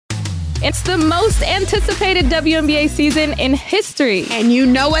It's the most anticipated WNBA season in history. And you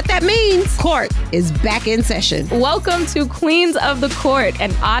know what that means. Court is back in session. Welcome to Queens of the Court,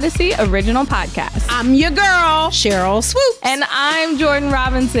 an Odyssey original podcast. I'm your girl, Cheryl Swoop. And I'm Jordan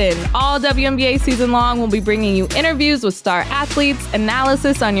Robinson. All WNBA season long, we'll be bringing you interviews with star athletes,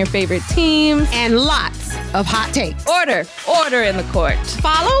 analysis on your favorite teams, and lots of hot takes. Order in the court.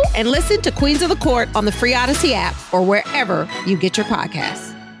 Follow and listen to Queens of the Court on the free Odyssey app or wherever you get your podcasts.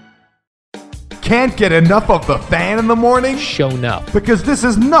 Can't get enough of the fan in the morning? Shown up. Because this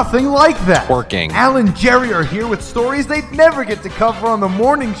is nothing like that. Working. Al and Jerry are here with stories they'd never get to cover on the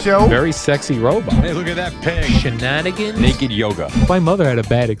morning show. Very sexy robot. Hey, look at that pig. Shenanigans. Naked yoga. My mother had a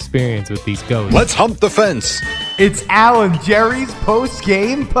bad experience with these ghosts. Let's hump the fence. It's Al and Jerry's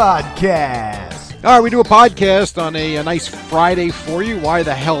post-game podcast. All right, we do a podcast on a nice Friday for you. Why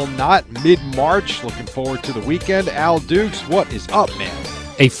the hell not? Mid-March. Looking forward to the weekend. Al Dukes, what is up, man?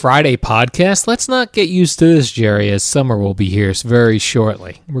 A Friday podcast? Let's not get used to this, Jerry, as summer will be here very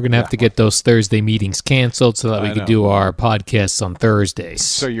shortly. We're going to have to get those Thursday meetings canceled so that we can do our podcasts on Thursdays.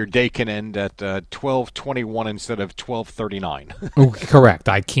 So your day can end at 12:21 instead of 12:39. Correct.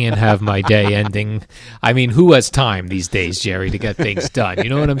 I can't have my day ending. I mean, who has time these days, Jerry, to get things done? You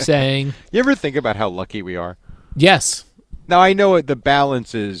know what I'm saying? You ever think about how lucky we are? Yes. Now, I know the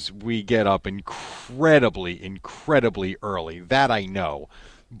balance is we get up incredibly early. That I know.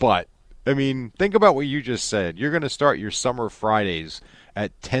 But, I mean, think about what you just said. You're going to start your summer Fridays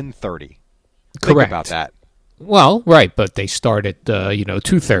at 10:30. Think about that. Well, right, but they start at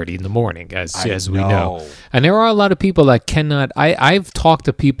 2:30 in the morning, as we know. And there are a lot of people that cannot. I've talked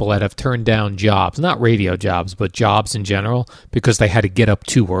to people that have turned down jobs, not radio jobs, but jobs in general, because they had to get up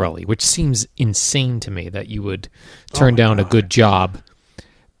too early, which seems insane to me that you would turn down a good job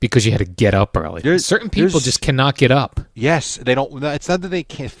because you had to get up early. Certain people just cannot get up. Yes, they don't. It's not that they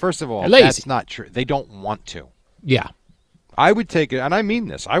can't. First of all, They're lazy. That's not true. They don't want to. Yeah. I would take it, and I mean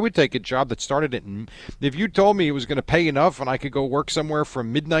this. I would take a job that started at. If you told me it was going to pay enough and I could go work somewhere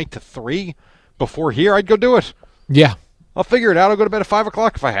from midnight to 3 before here, I'd go do it. Yeah. I'll figure it out. I'll go to bed at 5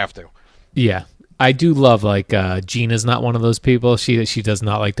 o'clock if I have to. Yeah. I do love, Gina's not one of those people. She does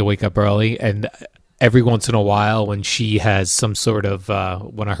not like to wake up early, and every once in a while when she has some sort of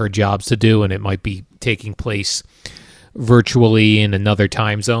one of her jobs to do, and it might be taking place virtually in another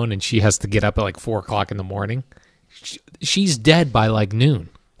time zone, and she has to get up at 4 o'clock in the morning, she's dead by noon.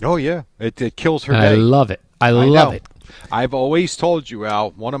 Oh, yeah. It kills her day. I love it. I love it. I've always told you, Al,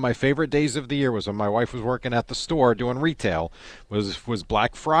 one of my favorite days of the year was when my wife was working at the store doing retail, was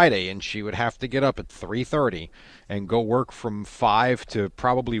Black Friday, and she would have to get up at 3:30 and go work from 5 to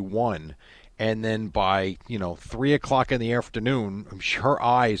probably 1. And then by, 3 o'clock in the afternoon, her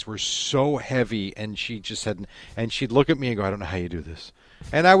eyes were so heavy, and she'd look at me and go, I don't know how you do this.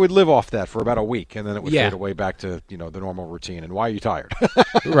 And I would live off that for about a week, and then it would fade away back to, the normal routine. And why are you tired?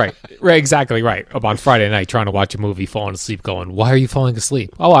 Right, exactly right. On Friday night, trying to watch a movie, falling asleep, going, why are you falling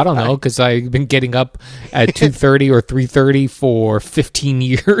asleep? Oh, I don't know, because I've been getting up at 2:30 or 3:30 for 15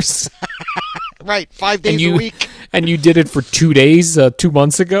 years. Right, 5 days a week. And you did it for 2 days, 2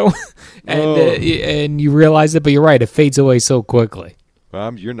 months ago, and you realize it, but you're right, it fades away so quickly.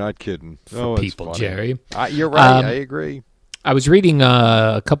 You're not kidding. For people, funny. Jerry. You're right, I agree. I was reading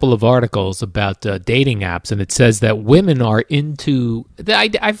a couple of articles about dating apps, and it says that women are into...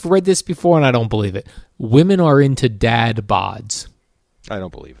 I've read this before, and I don't believe it. Women are into dad bods. I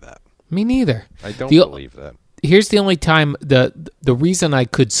don't believe that. Me neither. I don't believe that. Here's the only time... The reason I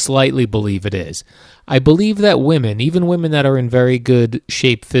could slightly believe it is, I believe that women, even women that are in very good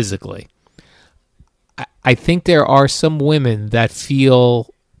shape physically, I think there are some women that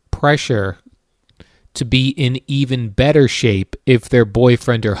feel pressure to be in even better shape if their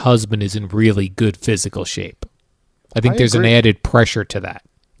boyfriend or husband is in really good physical shape. I think there's an added pressure to that.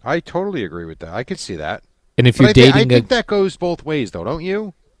 I totally agree with that. I could see that. And if you're dating... I think that goes both ways, though, don't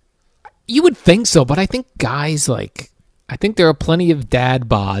you? You would think so, but I think guys, I think there are plenty of dad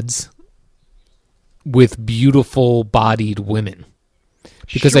bods with beautiful bodied women.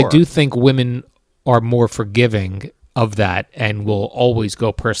 Because I do think women are more forgiving of that and will always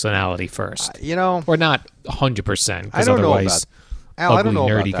go personality first. Or not 100%. I don't know about Al, ugly, I don't know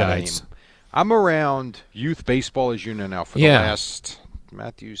nerdy about that guys. I'm around youth baseball, as you know now, for the last,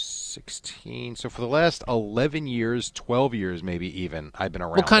 Matthew 16. So for the last 11 years, 12 years maybe even, I've been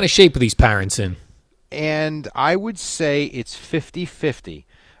around. What kind of shape are these parents in? And I would say it's 50-50.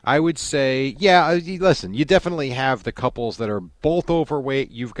 I would say, listen, you definitely have the couples that are both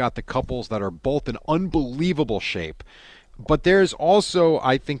overweight. You've got the couples that are both in unbelievable shape. But there's also,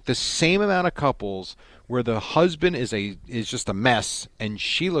 I think, the same amount of couples where the husband is just a mess and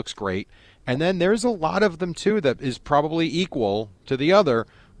she looks great. And then there's a lot of them too that is probably equal to the other,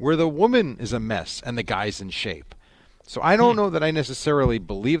 where the woman is a mess and the guy's in shape. So I don't know that I necessarily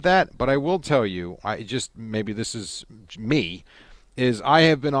believe that, but I will tell you, maybe this is me, is I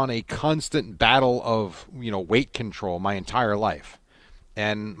have been on a constant battle of, weight control my entire life.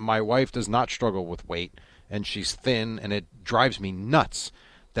 And my wife does not struggle with weight, and she's thin, and it drives me nuts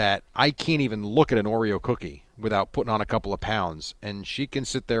that I can't even look at an Oreo cookie without putting on a couple of pounds. And she can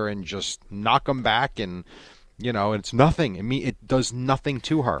sit there and just knock them back, and, it's nothing. It does nothing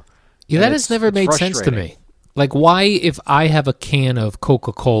to her. Yeah, that has never made sense to me. Like, why, if I have a can of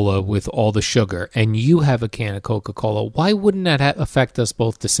Coca-Cola with all the sugar and you have a can of Coca-Cola, why wouldn't that affect us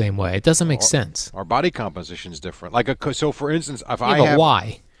both the same way? It doesn't make sense. Our body composition is different. So, for instance, if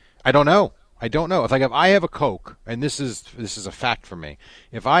why? I don't know. If I have a Coke, and this is a fact for me,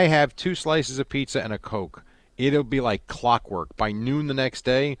 if I have 2 slices of pizza and a Coke, it'll be like clockwork. By noon the next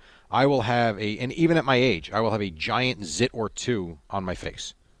day, I will have and even at my age, I will have a giant zit or 2 on my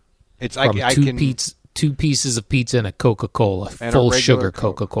face. It's two pieces of pizza and a Coca-Cola, full sugar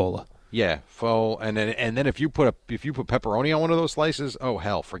Coca-Cola. Yeah, full, and then if you put pepperoni on one of those slices, oh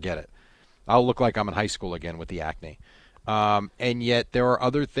hell, forget it. I'll look like I'm in high school again with the acne. And yet there are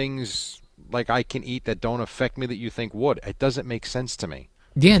other things like I can eat that don't affect me that you think would. It doesn't make sense to me.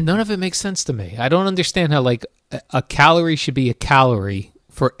 Yeah, none of it makes sense to me. I don't understand how a calorie should be a calorie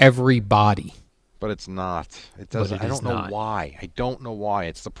for every body. But it's not. It doesn't. I don't know why. I don't know why.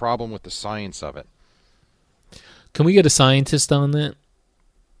 It's the problem with the science of it. Can we get a scientist on that?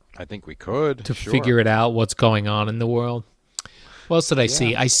 I think we could. To figure it out, what's going on in the world. What else did I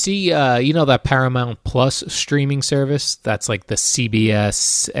see? I see, that Paramount Plus streaming service? That's like the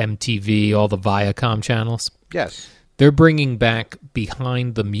CBS, MTV, all the Viacom channels. Yes. They're bringing back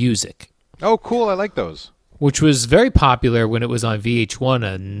Behind the Music. Oh, cool. I like those. Which was very popular when it was on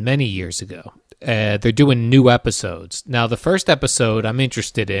VH1 many years ago. They're doing new episodes. Now, the first episode I'm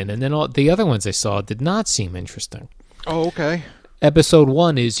interested in, and then all the other ones I saw did not seem interesting. Oh, okay. Episode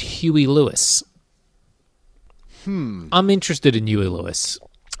 1 is Huey Lewis. I'm interested in Huey Lewis.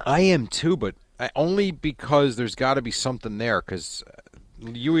 I am too, but only because there's got to be something there, because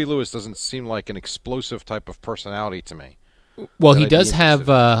Huey Lewis doesn't seem like an explosive type of personality to me. Well, he does have.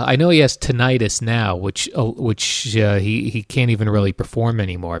 I know he has tinnitus now, which he can't even really perform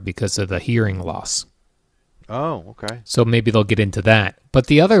anymore because of the hearing loss. Oh, okay. So maybe they'll get into that. But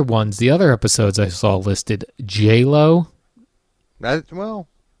the other episodes I saw listed: J-Lo,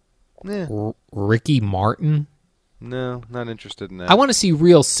 Ricky Martin. No, not interested in that. I want to see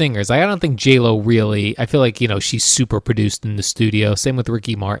real singers. I don't think J-Lo really. I feel like she's super produced in the studio. Same with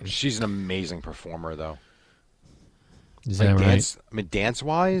Ricky Martin. She's an amazing performer, though. Is that right?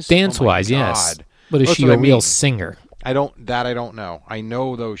 Dance-wise? Dance-wise, yes. But is she a real singer? I don't know. I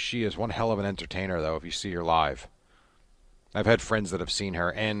know, though, she is one hell of an entertainer, though, if you see her live. I've had friends that have seen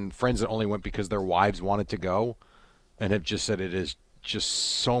her, and friends that only went because their wives wanted to go, and have just said it is just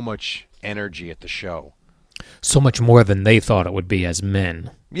so much energy at the show. So much more than they thought it would be as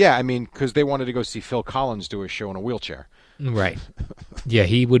men. Yeah, because they wanted to go see Phil Collins do a show in a wheelchair. Right. Yeah,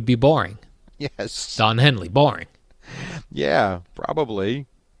 he would be boring. Yes. Don Henley, boring. Yeah, probably.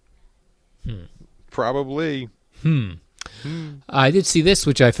 Probably. I did see this,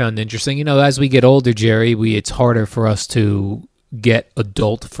 which I found interesting. As we get older, Jerry, it's harder for us to get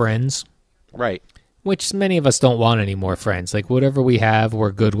adult friends. Right. Which many of us don't want any more friends. Like, whatever we have,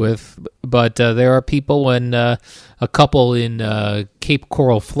 we're good with. But there are people when a couple in Cape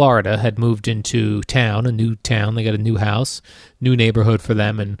Coral, Florida, had moved into a new town. They got a new house, new neighborhood for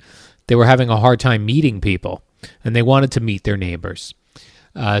them, and they were having a hard time meeting people. And they wanted to meet their neighbors.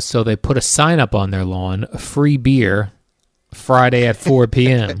 So they put a sign up on their lawn, free beer, Friday at 4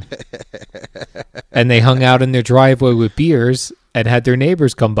 p.m. And they hung out in their driveway with beers and had their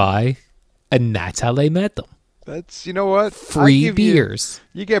neighbors come by, and that's how they met them. That's, you know what? Free beers.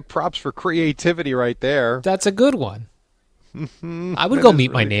 You get props for creativity right there. That's a good one. I would go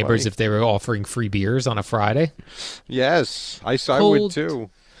meet my neighbors if they were offering free beers on a Friday. Yes, I would too.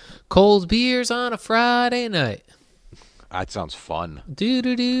 Cold beers on a Friday night. That sounds fun.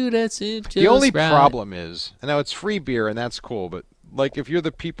 That's it. The only problem is, and now it's free beer, and that's cool, but like if you're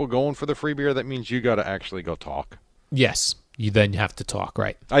the people going for the free beer, that means you got to actually go talk. Yes, you then have to talk,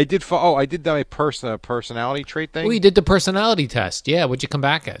 right? I did my personality trait thing. Oh, you did the personality test. Yeah, what'd you come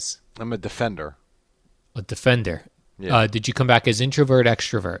back as? I'm a defender. A defender. Yeah. Did you come back as introvert,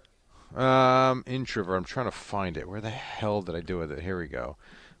 extrovert? Introvert. I'm trying to find it. Where the hell did I do it? Here we go.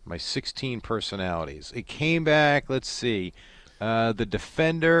 My 16 personalities. It came back, let's see, The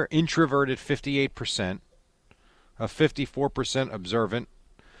defender, introverted, 58%. 54% observant.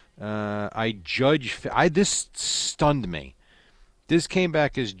 This stunned me. This came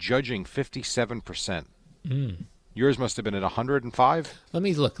back as judging 57%. Yours must have been at 105. Let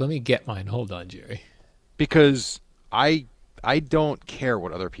me look. Let me get mine. Hold on, Jerry. Because I don't care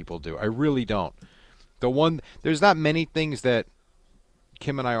what other people do. I really don't. There's not many things that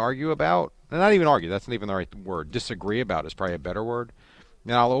Kim and I argue about. And not even argue. That's not even the right word. Disagree about is probably a better word.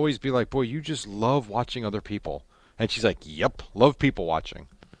 And I'll always be like, boy, you just love watching other people. And she's like, yep, love people watching.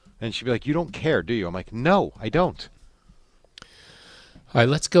 And she'd be like, you don't care, do you? I'm like, no, I don't. All right,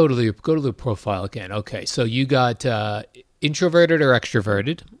 let's go to the profile again. Okay, so you got introverted or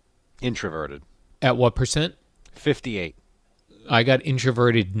extroverted? Introverted. At what percent? 58. I got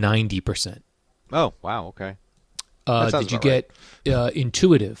introverted 90%. Oh, wow, okay. Did you get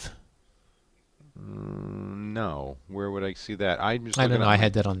intuitive? No. Where would I see that? I don't know. I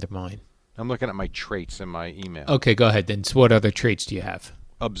had that under mine. I'm looking at my traits in my email. Okay, go ahead then. So what other traits do you have?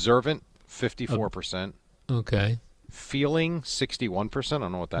 Observant, 54%. Okay. Feeling, 61%. I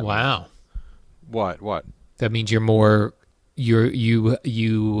don't know what that means. Wow. What? That means you're more you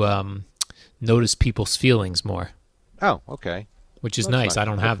notice people's feelings more. Oh, okay. Which is nice. I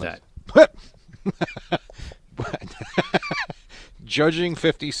don't have that. Judging,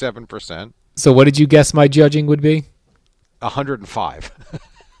 57%. So what did you guess my judging would be? 105.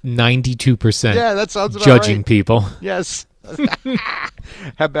 92%. Yeah, that sounds about judging right. people. Yes.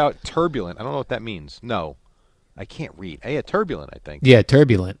 How about turbulent? I don't know what that means. No. I can't read. Hey, turbulent, I think. Yeah,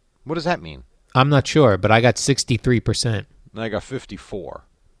 turbulent. What does that mean? I'm not sure, but I got 63%. And I got 54.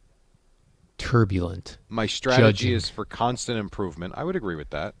 Turbulent. My strategy Judging. is for constant improvement. I would agree with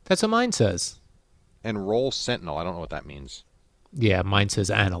that. That's what mine says. And role sentinel. I don't know what that means. Yeah, mine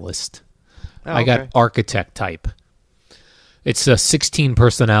says analyst. Oh, I got okay. architect type. It's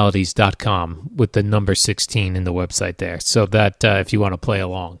 16personalities.com with the number 16 in the website there. So that if you want to play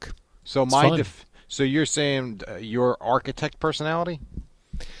along. So so you're saying your architect personality?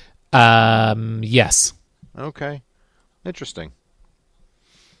 Yes. Okay. Interesting.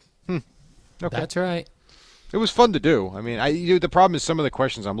 Okay. That's right. It was fun to do. I mean, the problem is some of the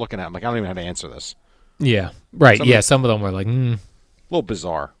questions I'm looking at, I'm like, I don't even know how to answer this. Yeah. Right. Some of them were like, A little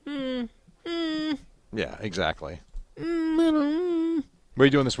bizarre. Yeah, exactly. What are you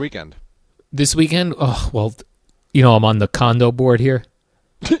doing this weekend? This weekend? Oh, well, I'm on the condo board here.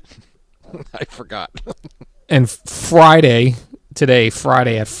 I forgot. And Friday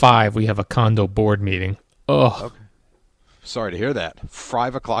at 5, we have a condo board meeting. Oh. Okay. Sorry to hear that.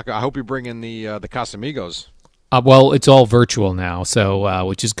 5 o'clock. I hope you bring in the Casamigos. Well, it's all virtual now, so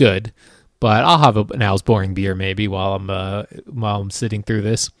which is good. But I'll have an Al's Boring beer maybe while I'm sitting through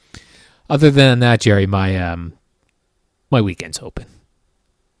this. Other than that, Jerry, my weekend's open.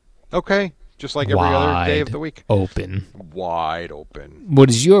 Okay. Just like every other day of the week. Open. Wide open. What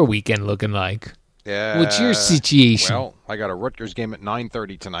is your weekend looking like? What's your situation? Well, I got a Rutgers game at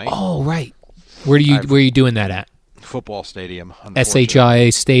 9:30 tonight. Oh, right. Where are you doing that at? Football stadium.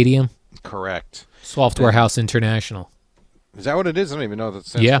 SHIA Stadium? Correct. Software House International. Is that what it is? I don't even know what that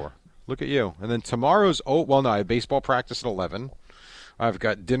stands for. Look at you. And then tomorrow's, I have baseball practice at 11. I've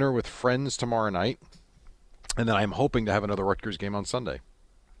got dinner with friends tomorrow night. And then I'm hoping to have another Rutgers game on Sunday.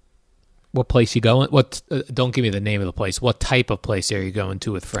 What place you going? Don't give me the name of the place. What type of place are you going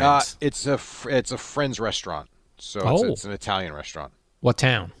to with friends? It's a friend's restaurant. So it's an Italian restaurant. What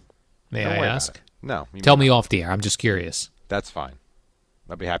town? May I ask? No. Tell me off the air. I'm just curious. That's fine.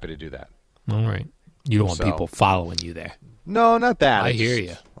 I'd be happy to do that. All right. You don't want people following you there. No, not that. I hear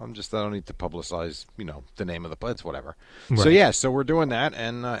you. I don't need to publicize, the name of the place, whatever. Right. So we're doing that,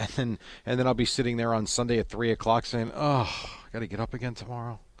 and then I'll be sitting there on Sunday at 3 o'clock saying, "Oh, I got to get up again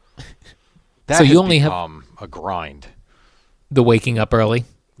tomorrow." That so you has only become a grind. The waking up early?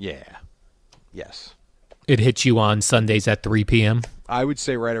 Yeah. Yes. It hits you on Sundays at 3 p.m.? I would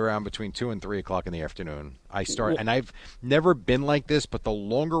say right around between 2 and 3 o'clock in the afternoon. I start, and I've never been like this, but the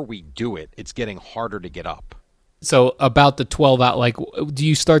longer we do it, it's getting harder to get up. So about the 12 hour, do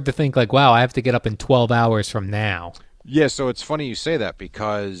you start to think wow, I have to get up in 12 hours from now? Yeah, so it's funny you say that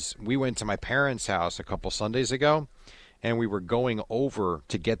because we went to my parents' house a couple Sundays ago, and we were going over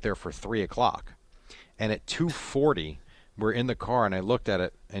to get there for 3 o'clock. And at 2:40, we're in the car, and I looked at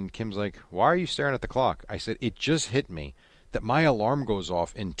it, and Kim's like, "Why are you staring at the clock?" I said, "It just hit me that my alarm goes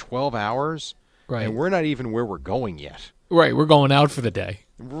off in 12 hours, right, and we're not even where we're going yet." Right, we're going out for the day.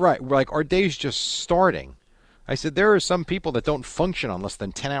 Right, we're our day's just starting. I said, there are some people that don't function on less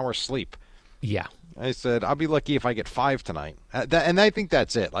than 10 hours sleep. Yeah. I said, I'll be lucky if I get 5 tonight. And I think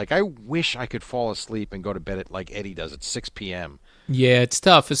that's it. Like, I wish I could fall asleep and go to bed at, like Eddie does, at 6 p.m. Yeah, it's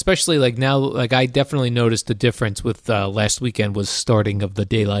tough, especially like now. Like I definitely noticed the difference with last weekend was starting of the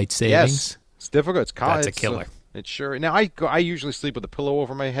daylight savings. Yes, it's difficult. It's That's a killer. It's sure. Now, I usually sleep with a pillow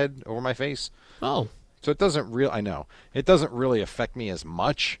over my head, over my face. Oh, So it doesn't really, I know, it doesn't really affect me as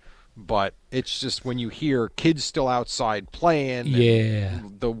much, but it's just when you hear kids still outside playing, yeah.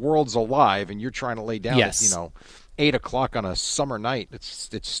 and the world's alive, and you're trying to lay down Yes. at, 8 o'clock on a summer night, it's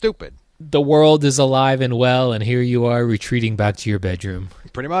stupid. The world is alive and well, and here you are retreating back to your bedroom.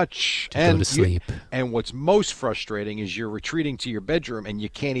 Pretty much. To go to sleep. And what's most frustrating is you're retreating to your bedroom and you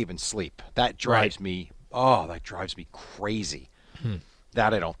can't even sleep. That drives me, that drives me crazy.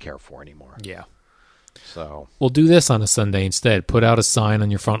 That I don't care for anymore. Yeah. So We'll do this on a Sunday instead. Put out a sign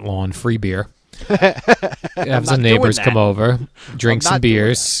on your front lawn, free beer. Have some neighbors come over, drink some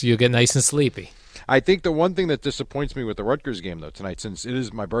beers. You'll get nice and sleepy. I think the one thing that disappoints me with the Rutgers game, though, tonight, since it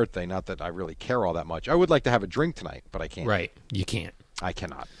is my birthday, not that I really care all that much, I would like to have a drink tonight, but I can't. Right. You can't. I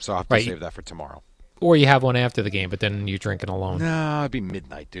cannot. So I'll have to Right. save that for tomorrow. Or you have one after the game, but then you're drinking alone. No, it'd be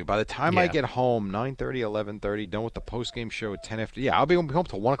midnight, dude. By the time I Yeah. get home, 9:30, 11:30, done with the post-game show at 10 after. Yeah, I'll be home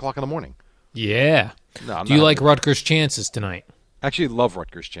till 1 o'clock in the morning. Yeah. No, I'm Do you not like having- Rutgers' chances tonight? Actually, love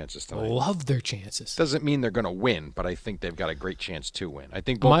Rutgers' chances tonight. Love their chances. Doesn't mean they're going to win, but I think they've got a great chance to win. I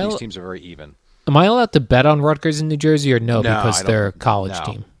think both these teams are very even. Am I allowed to bet on Rutgers in New Jersey or no? No, Because I they're a don't- college no.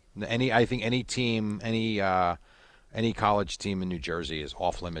 team. I think any team, any college team in New Jersey is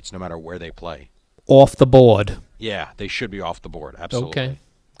off limits, no matter where they play. Off the board. Yeah, they should be off the board. Absolutely. Okay.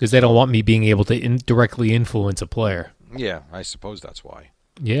 Because they don't want me being able to directly influence a player. Yeah, I suppose that's why.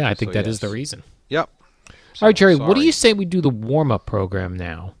 Yeah, I think So, that is yes. the reason. Yep. All right, Jerry, what do sorry. you say we do the warm-up program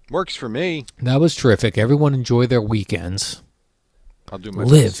now? Works for me. That was terrific. Everyone enjoy their weekends. I'll do my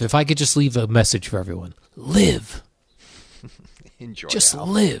Live. best. If I could just leave a message for everyone. Live. Enjoy. Just Al.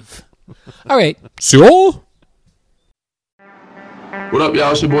 live. All right. See you. What up,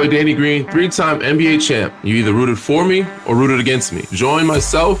 y'all? It's your boy Danny Green, 3-time NBA champ. You either rooted for me or rooted against me. Join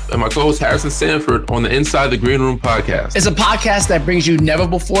myself and my co-host Harrison Sanford on the Inside the Green Room podcast. It's a podcast that brings you never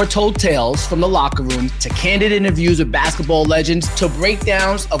before told tales from the locker room to candid interviews with basketball legends to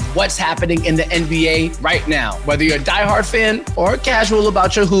breakdowns of what's happening in the NBA right now. Whether you're a diehard fan or casual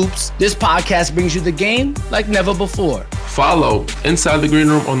about your hoops, this podcast brings you the game like never before. Follow Inside the Green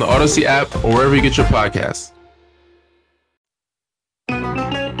Room on the Odyssey app or wherever you get your podcasts.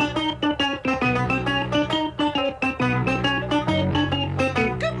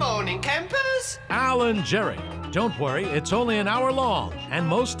 Alan Jerry. Don't worry, it's only an hour long, and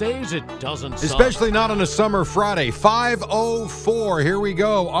most days it doesn't suck. Especially not on a summer Friday. 5:04. Here we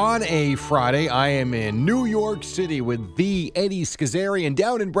go. On a Friday, I am in New York City with the Eddie Scazzeri, and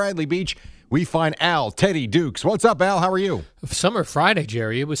down in Bradley Beach, we find Al Teddy Dukes. What's up, Al? How are you? Summer Friday,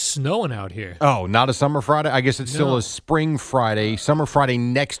 Jerry. It was snowing out here. Oh, not a summer Friday? I guess it's still No. a spring Friday. Summer Friday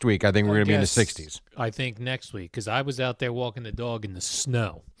next week, I think we're going to be in the Guess- 60s. I think next week, because I was out there walking the dog in the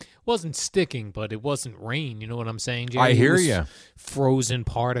snow. Wasn't sticking, but it wasn't rain. You know what I'm saying, Jerry? I hear It was ya. Frozen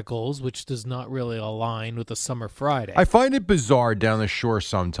particles, which does not really align with a summer Friday. I find it bizarre down the shore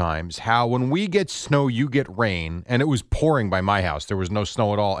sometimes how when we get snow, you get rain, and it was pouring by my house. There was no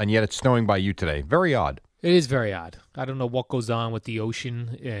snow at all, and yet it's snowing by you today. Very odd. It is very odd. I don't know what goes on with the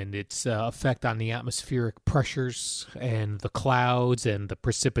ocean and its effect on the atmospheric pressures and the clouds and the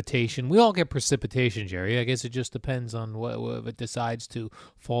precipitation. We all get precipitation, Jerry. I guess it just depends on what if it decides to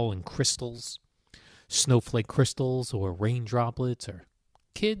fall in crystals, snowflake crystals, or rain droplets, or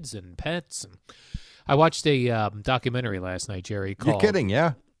kids and pets. And I watched a documentary last night, Jerry. You're kidding,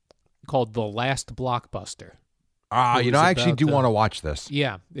 yeah? Called The Last Blockbuster. I was actually about, do want to watch this.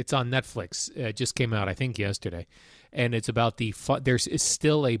 Yeah, it's on Netflix. It just came out, I think, yesterday. And it's about there's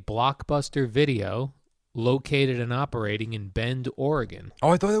still a Blockbuster Video located and operating in Bend, Oregon. Oh,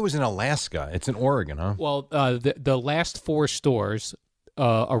 I thought it was in Alaska. It's in Oregon, huh? Well, the last 4 stores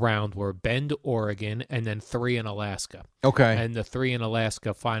around were Bend, Oregon, and then 3 in Alaska. Okay. And the 3 in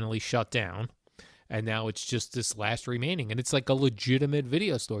Alaska finally shut down. And now it's just this last remaining. And it's like a legitimate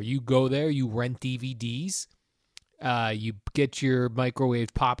video store. You go there, you rent DVDs. You get your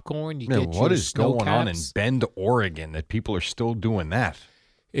microwave popcorn. You Man, get what your is going on in caps. Bend, Oregon that people are still doing that?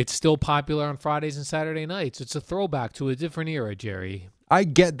 It's still popular on Fridays and Saturday nights. It's a throwback to a different era, Jerry. I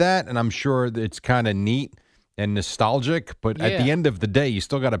get that, and I'm sure that it's kind of neat and nostalgic, but at the Yeah. end of the day, you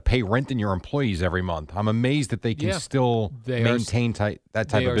still got to pay rent in your employees every month. I'm amazed that they can Yeah. still They are- maintain that type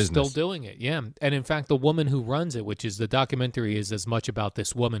They of are business. still doing it, yeah. And in fact, the woman who runs it, which is the documentary, is as much about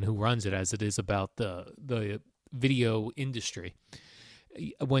this woman who runs it as it is about the video industry.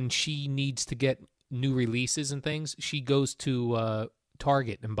 When she needs to get new releases and things, she goes to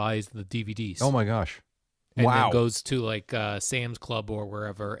Target and buys the DVDs. Oh my gosh. And wow. then goes to like Sam's Club or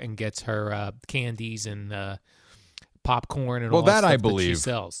wherever and gets her candies and popcorn and all that that stuff I believe. that she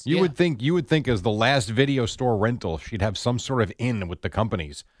sells. You would think as the last video store rental, she'd have some sort of in with the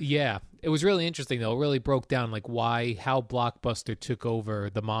companies. Yeah. It was really interesting though. It really broke down like how Blockbuster took over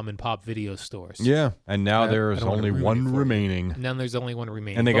the mom and pop video stores. Yeah, and now there's don't wanna only ruin it one for you. remaining. And then there's only one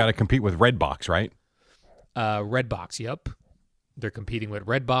remaining. And they got to compete with Redbox, right? Redbox, yep. They're competing with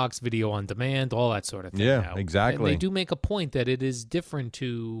Redbox, video on demand, all that sort of thing. Yeah, now. exactly. And they do make a point that it is different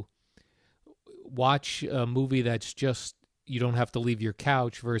to watch a movie that's just you don't have to leave your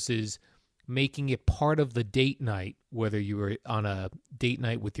couch versus making it part of the date night, whether you were on a date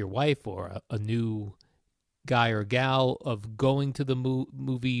night with your wife or a new guy or gal, of going to the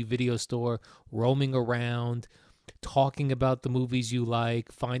movie video store, roaming around, talking about the movies you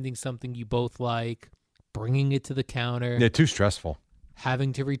like, finding something you both like, bringing it to the counter. They're too stressful.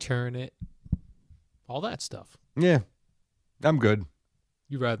 Having to return it. All that stuff. Yeah, I'm good.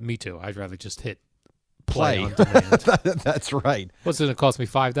 Me too. I'd rather just hit play on demand. That's right. What's it going to cost me?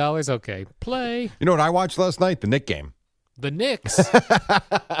 $5? Okay, play. You know what I watched last night? The Knick game. The Knicks.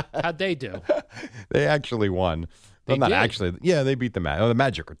 How'd they do? They actually won. They Well, not did. actually. Yeah, they beat the Magic. Oh, the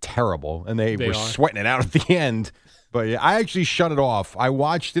Magic are terrible, and they were are. sweating it out at the end. But yeah, I actually shut it off. I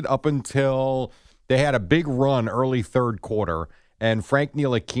watched it up until they had a big run early third quarter, and Frank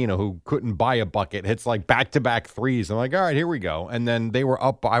Ntilikina, who couldn't buy a bucket, hits like back-to-back threes. I'm like, all right, here we go. And then they were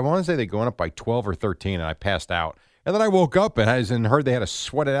up. I want to say they going up by 12 or 13, and I passed out. And then I woke up and heard they had to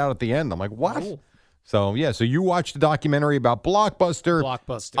sweat it out at the end. I'm like, what? Ooh. So, yeah, so you watched the documentary about Blockbuster.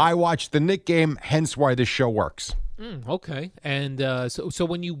 Blockbuster. I watched the Knick game, hence why this show works. Okay. And so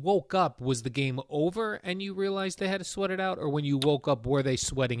when you woke up, was the game over and you realized they had to sweat it out? Or when you woke up, were they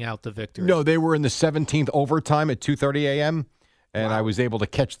sweating out the victory? No, they were in the 17th overtime at 2:30 a.m., and I was able to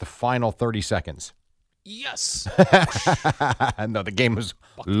catch the final 30 seconds. Yes. No, the game was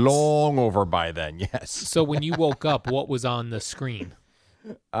long over by then, yes. So when you woke up, what was on the screen?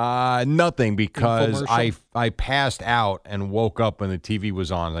 Nothing, because Infomercial? I passed out and woke up when the TV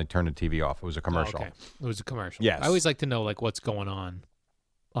was on, and I turned the TV off. It was a commercial. Oh, okay. It was a commercial. Yes. I always like to know like what's going on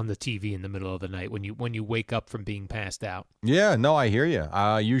the TV in the middle of the night when you wake up from being passed out. Yeah, no, I hear you.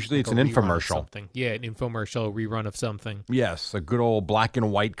 Usually Like it's an a rerun of infomercial. something. Yeah, an infomercial, a rerun of something. Yes, a good old black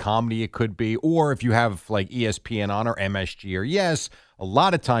and white comedy it could be. Or if you have like ESPN on or MSG or yes, a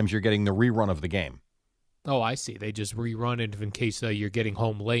lot of times you're getting the rerun of the game. Oh, I see. They just rerun it in case you're getting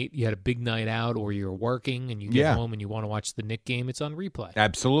home late, you had a big night out, or you're working and you get home and you want to watch the Knick game. It's on replay.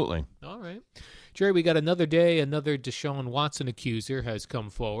 Absolutely. All right. Jerry, we got another day. Another Deshaun Watson accuser has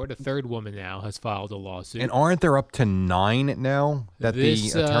come forward. A third woman now has filed a lawsuit. And aren't there up to 9 now that the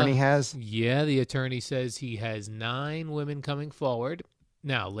attorney has? Yeah, the attorney says he has 9 women coming forward.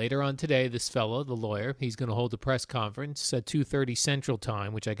 Now, later on today, this fellow, the lawyer, he's going to hold a press conference at 2:30 Central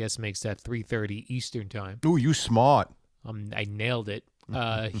Time, which I guess makes that 3:30 Eastern Time. Ooh, you smart. I nailed it.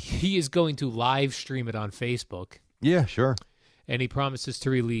 He is going to live stream it on Facebook, Yeah, sure. and he promises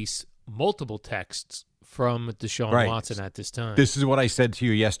to release multiple texts from Deshaun Right. Watson at this time. This is what I said to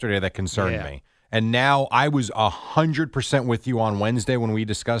you yesterday that concerned Yeah. me. And now I was 100% with you on Wednesday when we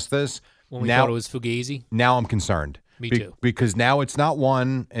discussed this. when we now, thought it was Fugazi. now I'm concerned. Me too. Because now it's not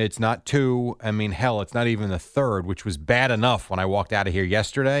 1, it's not 2. I mean, hell, it's not even the 3rd, which was bad enough when I walked out of here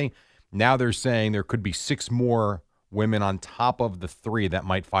yesterday. Now they're saying there could be 6 more women on top of the 3 that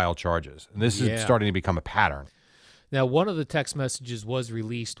might file charges. And this Yeah. is starting to become a pattern. Now, one of the text messages was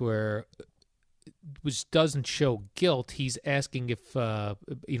released where, which doesn't show guilt. He's asking if,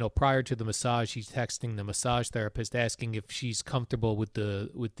 prior to the massage, he's texting the massage therapist asking if she's comfortable with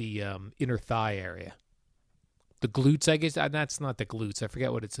the inner thigh area. The glutes, I guess. That's not the glutes. I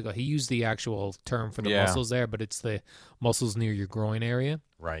forget what it's called. He used the actual term for the Yeah. muscles there, but it's the muscles near your groin area.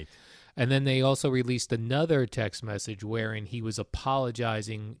 Right. And then they also released another text message wherein he was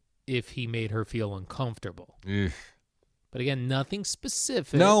apologizing if he made her feel uncomfortable. But again, nothing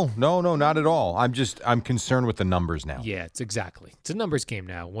specific. No, not at all. I'm concerned with the numbers now. Yeah, it's a numbers game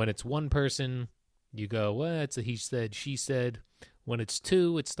now. When it's one person, you go, well, it's a he said, she said. When it's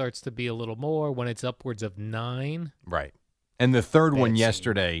 2, it starts to be a little more. When it's upwards of 9. Right. And the third one Bad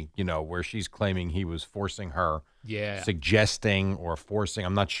yesterday, where she's claiming he was forcing her, Yeah. suggesting or forcing,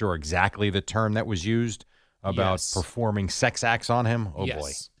 I'm not sure exactly the term that was used, about Yes. performing sex acts on him. Oh, yes.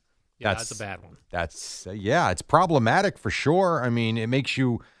 boy. Yeah, that's a bad one. That's, it's problematic for sure. I mean, it makes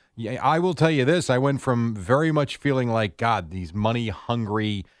you, I will tell you this, I went from very much feeling like, God, these money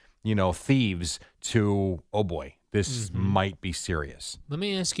hungry, thieves to, oh boy, this might be serious. Let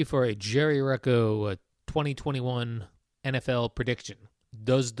me ask you for a Jerry Recco 2021 NFL prediction.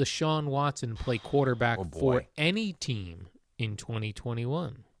 Does Deshaun Watson play quarterback for any team in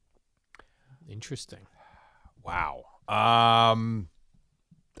 2021? Interesting. Wow.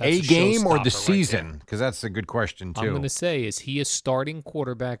 That's a game or the showstopper season? Because that's a good question, too. I'm going to say, is he a starting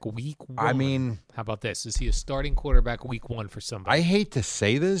quarterback week 1? I mean, how about this? Is he a starting quarterback week 1 for somebody? I hate to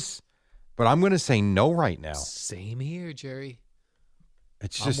say this, but I'm going to say no right now. Same here, Jerry.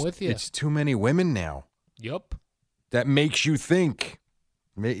 It's just, I'm with you. It's too many women now. Yup. That makes you think,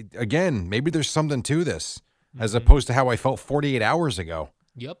 again, maybe there's something to this, as opposed to how I felt 48 hours ago.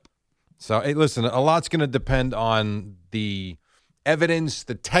 Yep. So, hey, listen, a lot's going to depend on the evidence.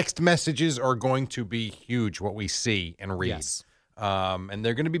 The text messages are going to be huge, what we see and read. Yes. And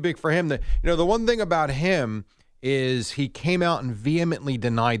they're going to be big for him. The one thing about him is he came out and vehemently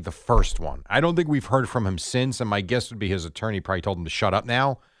denied the first one. I don't think we've heard from him since, and my guess would be his attorney probably told him to shut up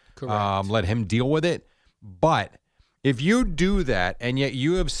now. Correct. Let him deal with it. But if you do that, and yet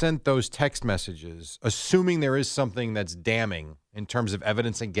you have sent those text messages, assuming there is something that's damning in terms of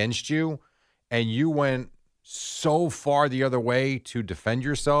evidence against you, and you went so far the other way to defend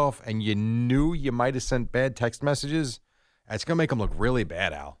yourself, and you knew you might have sent bad text messages, it's going to make him look really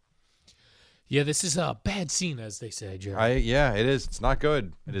bad, Al. Yeah, this is a bad scene, as they say, Jerry. Yeah, it is. It's not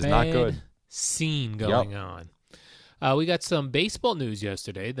good. It is bad not good. Scene going on. We got some baseball news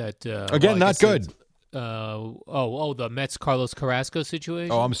yesterday that again, not good. The Mets Carlos Carrasco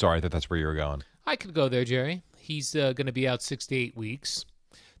situation. Oh, I'm sorry. I thought that's where you were going. I could go there, Jerry. He's going to be out 6 to 8 weeks.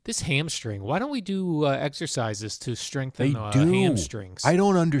 This hamstring. Why don't we do exercises to strengthen hamstrings? I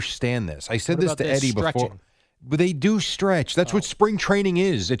don't understand this. I said this to Eddie before. But they do stretch. That's what spring training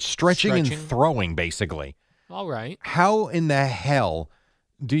is. It's stretching and throwing, basically. All right. How in the hell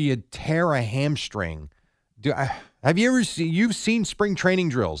do you tear a hamstring? Have you ever seen? You've seen spring training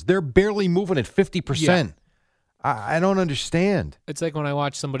drills. They're barely moving at 50%. Yeah. I don't understand. It's like when I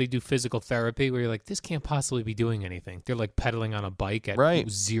watch somebody do physical therapy where you're like, this can't possibly be doing anything. They're like pedaling on a bike at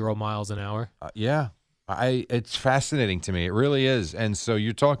 0 miles an hour. Yeah. It's fascinating to me. It really is. And so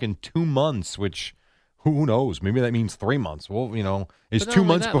you're talking 2 months, which who knows? Maybe that means 3 months. Well, is 2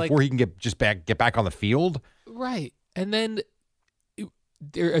 months before he can get back on the field? Right. And then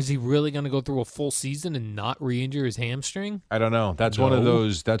is he really going to go through a full season and not re-injure his hamstring? I don't know. That's one of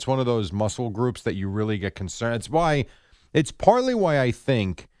those muscle groups that you really get concerned. It's partly why I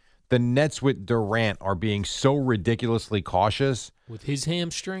think the Nets with Durant are being so ridiculously cautious with his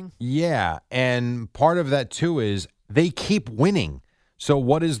hamstring. Yeah, and part of that too is they keep winning. So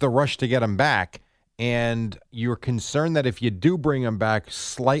what is the rush to get him back? And you're concerned that if you do bring him back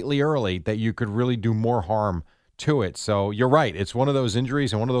slightly early, that you could really do more harm to it. So you're right. It's one of those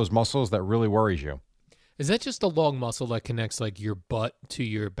injuries and one of those muscles that really worries you. Is that just a long muscle that connects like your butt to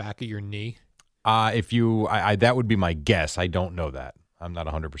your back of your knee? That would be my guess. I don't know that. I'm not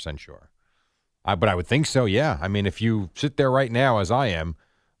 100% sure. But I would think so, yeah. I mean, if you sit there right now as I am,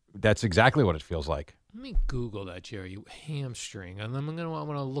 that's exactly what it feels like. Let me Google that, Jerry. Hamstring, and I'm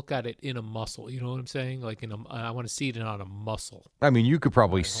gonna look at it in a muscle. You know what I'm saying? Like I want to see it on a muscle. I mean, you could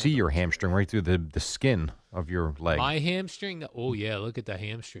probably see your hamstring right through the skin of your leg. My hamstring? Oh yeah, look at the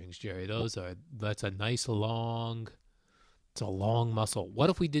hamstrings, Jerry. That's a nice long. It's a long muscle. What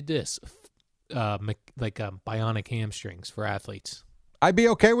if we did this, bionic hamstrings for athletes? I'd be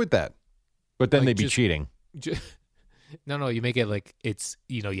okay with that, but then they'd be cheating. No, you make it like it's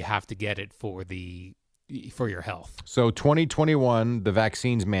you have to get it for your health. So 2021, the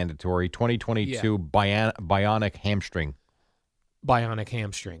vaccine's mandatory. 2022, bionic hamstring. Bionic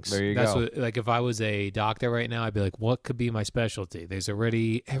hamstrings. There you That's go. What, like if I was a doctor right now, I'd be like, what could be my specialty?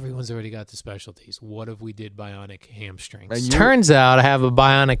 Everyone's already got the specialties. What if we did bionic hamstrings? Turns out I have a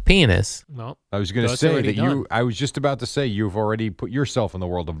bionic penis. No, I was going to say that I was just about to say you've already put yourself in the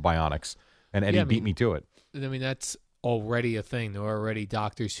world of bionics, and Eddie beat me to it. I mean, that's already a thing. There are already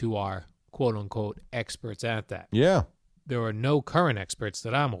doctors who are quote unquote experts at that. Yeah. There are no current experts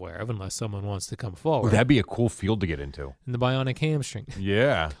that I'm aware of unless someone wants to come forward. That'd be a cool field to get into. In the bionic hamstring.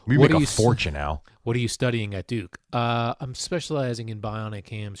 Yeah. We make a fortune now. What are you studying at Duke? I'm specializing in bionic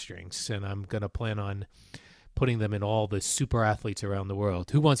hamstrings, and I'm going to plan on putting them in all the super athletes around the world.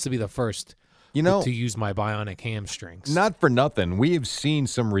 Who wants to be the first to use my bionic hamstrings? Not for nothing. We have seen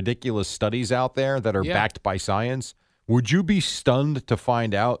some ridiculous studies out there that are backed by science. Would you be stunned to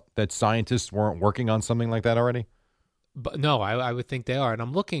find out that scientists weren't working on something like that already? But no, I would think they are. And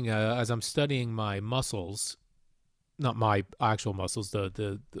I'm looking as I'm studying my muscles, not my actual muscles,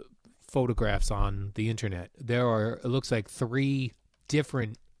 the photographs on the internet. There are, it looks like 3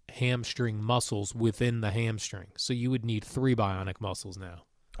 different hamstring muscles within the hamstring. So you would need 3 bionic muscles now.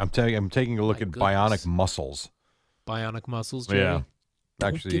 I'm taking a look My at goodness. bionic muscles. Bionic muscles, Jerry? Yeah.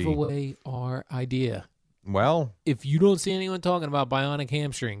 Don't Actually, give away our idea. well, If you don't see anyone talking about bionic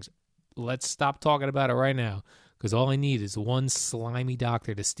hamstrings, let's stop talking about it right now, because all I need is one slimy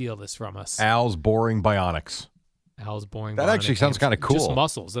doctor to steal this from us. Al's boring bionics. Al's boring. That bionic actually sounds kinda Just cool.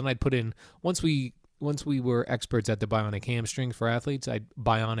 muscles. Then I'd put in once we were experts at the bionic hamstring for athletes, I'd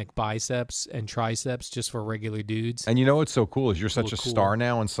bionic biceps and triceps just for regular dudes. And you know what's so cool is you're such a Cool. star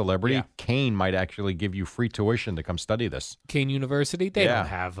now and celebrity. Yeah. Kane might actually give you free tuition to come study this. Kane University, they Yeah. don't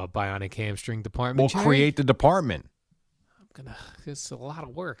have a bionic hamstring department. We'll Jerry. create the department. It's a lot of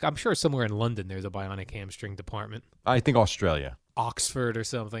work. I'm sure somewhere in London there's a bionic hamstring department. I think Australia. Oxford or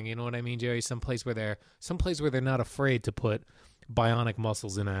something. You know what I mean, Jerry? Someplace where they're not afraid to put bionic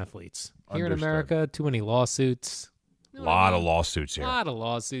muscles in athletes. Here in Understood. America, too many lawsuits. A lot of lawsuits A here. lot of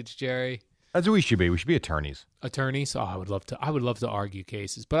lawsuits, Jerry. That's what we should be. We should be attorneys. Attorneys? Oh, I would love to argue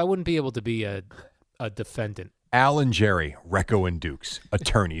cases, but I wouldn't be able to be a defendant. Al and Jerry, Recco and Dukes,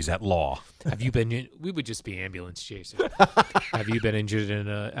 attorneys at law. Have you been? We would just be ambulance chasers. Have you been injured in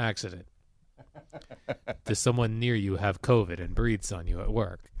an accident? Does someone near you have COVID and breathes on you at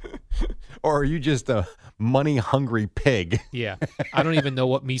work? Or are you just a money-hungry pig? Yeah. I don't even know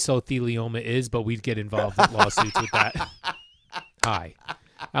what mesothelioma is, but we'd get involved with lawsuits with that. Hi.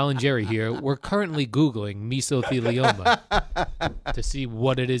 Al and Jerry here. We're currently Googling mesothelioma to see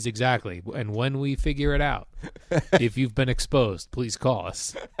what it is exactly. And when we figure it out, if you've been exposed, please call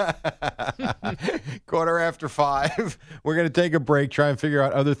us. 5:15. We're going to take a break, try and figure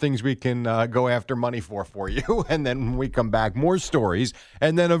out other things we can go after money for you. And then when we come back, more stories.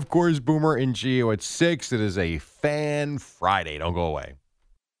 And then, of course, Boomer and Gio at 6. It is a Fan Friday. Don't go away.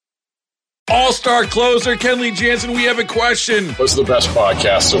 All-star closer Kenley Jansen, we have a question. What's the best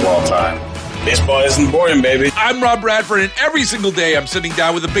podcast of all time? Baseball isn't boring, baby. I'm Rob Bradford, and every single day I'm sitting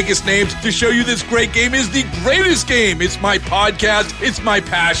down with the biggest names to show you this great game is the greatest game. It's my podcast. It's my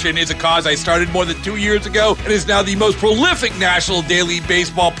passion. It's a cause I started more than 2 years ago and is now the most prolific national daily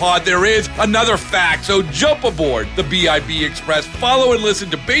baseball pod there is. Another fact, so jump aboard the BIB Express. Follow and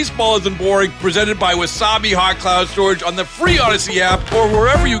listen to Baseball Isn't Boring, presented by Wasabi Hot Cloud Storage on the free Odyssey app or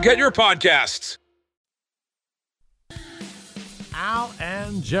wherever you get your podcasts. Al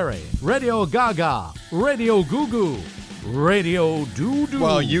and Jerry, Radio Gaga, Radio Goo Goo, Radio Doo Doo.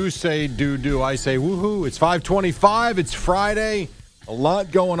 Well, you say doo-doo, I say woohoo. It's 5:25. It's Friday. A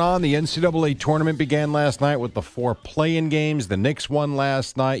lot going on. The NCAA tournament began last night with the 4 play-in games. The Knicks won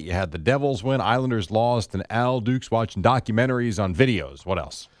last night. You had the Devils win. Islanders lost. And Al Dukes watching documentaries on videos. What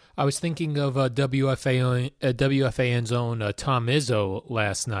else? I was thinking of WFAN's own Tom Izzo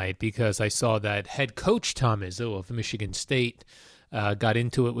last night because I saw that head coach Tom Izzo of Michigan State got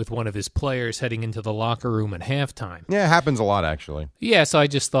into it with one of his players heading into the locker room at halftime. Yeah, it happens a lot, actually. Yeah, so I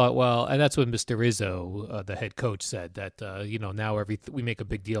just thought, well, and that's what Mr. Izzo, the head coach, said, that, now we make a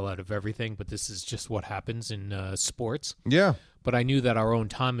big deal out of everything, but this is just what happens in sports. Yeah. But I knew that our own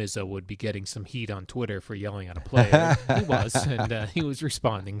Tom Izzo would be getting some heat on Twitter for yelling at a player. He was, and he was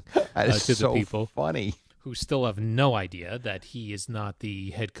responding to the people funny who still have no idea that he is not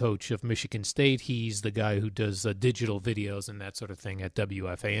the head coach of Michigan State. He's the guy who does digital videos and that sort of thing at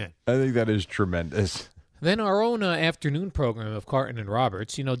WFAN. I think that is tremendous. Then our own afternoon program of Carton and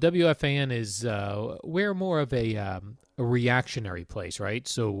Roberts. WFAN is we're more of a reactionary place, right?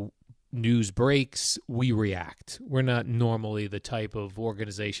 So news breaks, we react. We're not normally the type of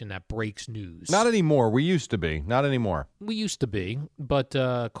organization that breaks news. Not anymore. We used to be. Not anymore. We used to be, but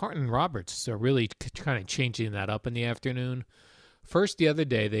Carton and Roberts are really kind of changing that up in the afternoon. First, the other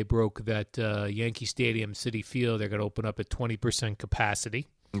day, they broke that Yankee Stadium, Citi Field, they're going to open up at 20% capacity.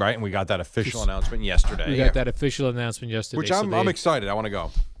 Right, and we got that official announcement yesterday. We got that official announcement yesterday. Which I'm excited. I want to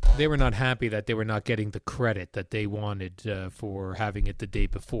go. They were not happy that they were not getting the credit that they wanted for having it the day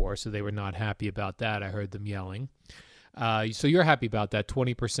before, so they were not happy about that. I heard them yelling. So you're happy about that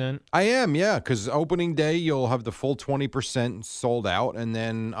 20%? I am, yeah, because opening day you'll have the full 20% sold out, and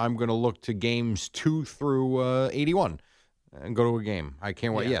then I'm going to look to games 2 through 81 and go to a game. I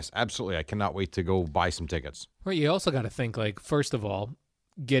can't wait. Yeah. Yes, absolutely. I cannot wait to go buy some tickets. Well, you also got to think, first of all,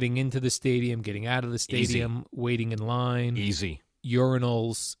 getting into the stadium, getting out of the stadium, waiting in line. Easy.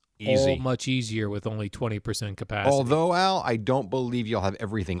 Urinals. Easy. All much easier with only 20% capacity. Although, Al, I don't believe you'll have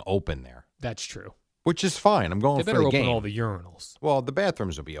everything open there. That's true. Which is fine. I'm going They for better the open game. all the urinals. Well, the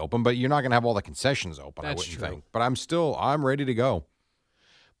bathrooms will be open, but you're not going to have all the concessions open, That's I wouldn't true. think. But I'm ready to go.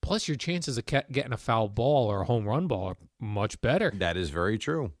 Plus, your chances of getting a foul ball or a home run ball are much better. That is very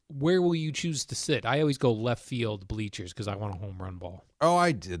true. Where will you choose to sit? I always go left field bleachers because I want a home run ball. Oh,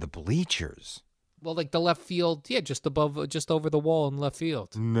 I did the bleachers. Well, like the left field, just over the wall in left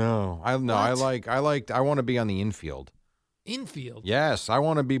field. No. I want to be on the infield. Infield? Yes, I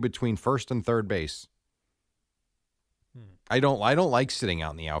want to be between first and third base. I don't like sitting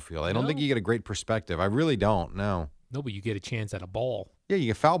out in the outfield. I don't think you get a great perspective. I really don't. No. No, but you get a chance at a ball. Yeah, you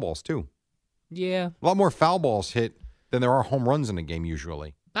get foul balls too. Yeah. A lot more foul balls hit than there are home runs in a game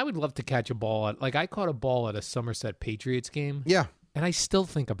usually. I would love to catch a ball I caught a ball at a Somerset Patriots game. Yeah. And I still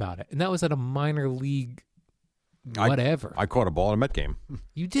think about it. And that was at a minor league whatever. I caught a ball at a Met game.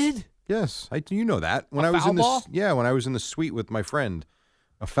 You did? Yes. You know that. When A foul ball? when I was in the suite with my friend.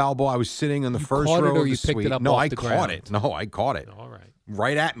 A foul ball. I was sitting in the first caught row it or of the you picked suite. it up No, off I the caught ground? it. No, I caught it. All right.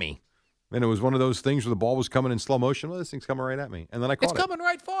 Right at me. And it was one of those things where the ball was coming in slow motion. Well, this thing's coming right at me. And then I caught It's it. coming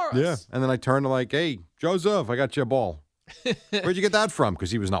right for us. Yeah. And then I turned to like, hey, Joseph, I got you a ball. Where'd you get that from? Because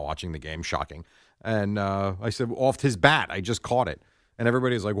he was not watching the game. Shocking. And I said, off his bat. I just caught it. And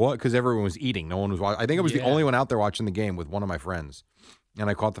everybody was like, what? Because everyone was eating. No one was watching. I think I was the only one out there watching the game with one of my friends. And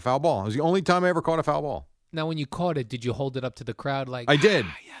I caught the foul ball. It was the only time I ever caught a foul ball. Now, when you caught it, did you hold it up to the crowd like, I did.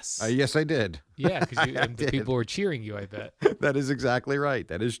 Yes. Yes, I did. Yeah, because I the did. people were cheering you, I bet. That is exactly right.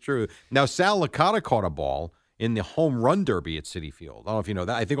 That is true. Now, Sal Licata caught a ball in the home run derby at Citi Field. I don't know if you know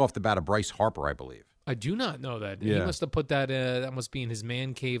that. I think off the bat of Bryce Harper, I believe. I do not know that. Yeah. He must have put that, that must be in his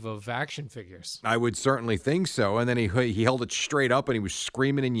man cave of action figures. I would certainly think so. And then he held it straight up and he was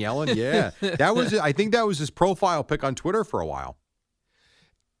screaming and yelling. Yeah. I think that was his profile pic on Twitter for a while.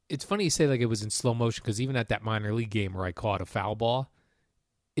 It's funny you say like it was in slow motion because even at that minor league game where I caught a foul ball,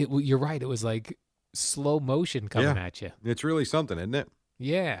 you're right. It was like slow motion coming at you. It's really something, isn't it?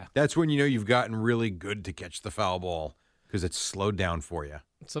 Yeah. That's when you know you've gotten really good to catch the foul ball because it's slowed down for you.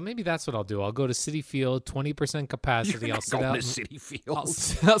 So maybe that's what I'll do. I'll go to Citi Field, 20% capacity. You're I'll not sit going out. to Citi Field.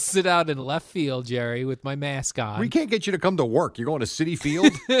 I'll sit out in left field, Jerry, with my mask on. We can't get you to come to work. You're going to Citi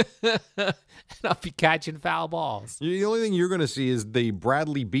Field? And I'll be catching foul balls. The only thing you're going to see is the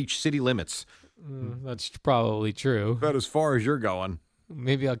Bradley Beach city limits. That's probably true. About as far as you're going.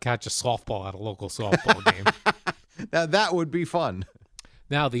 Maybe I'll catch a softball at a local softball game. Now, that would be fun.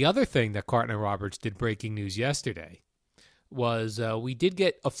 Now, the other thing that Carton and Roberts did breaking news yesterday was we did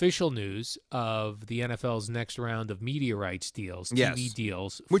get official news of the NFL's next round of media rights deals, Yes. TV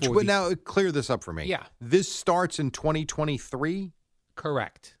deals. Which for would now clear this up for me. Yeah. This starts in 2023?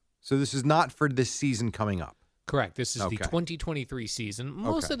 Correct. So this is not for this season coming up. Correct. This is Okay. the 2023 season.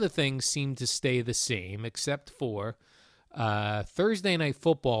 Most Okay. of the things seem to stay the same, except for Thursday Night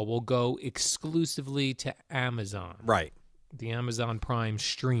Football will go exclusively to Amazon. Right. The Amazon Prime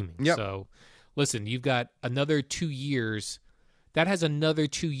streaming. Yep. So, listen, you've got another 2 years. That has another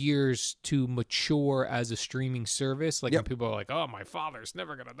 2 years to mature as a streaming service. Like when people are like, oh, my father's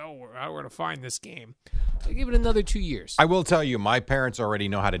never going to know where to find this game. I give it another 2 years. I will tell you, my parents already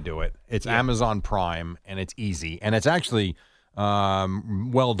know how to do it. It's Amazon Prime, and it's easy. And it's actually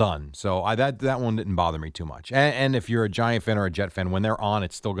well done. So that one didn't bother me too much. And if you're a Giant fan or a Jet fan, when they're on,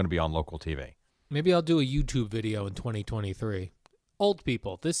 it's still going to be on local TV. Maybe I'll do a YouTube video in 2023. Old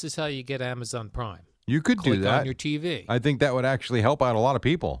people, this is how you get Amazon Prime. You could Click do that on your TV. I think that would actually help out a lot of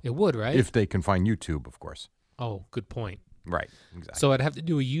people. It would, right? If they can find YouTube, of course. Oh, good point. Right, exactly. So I'd have to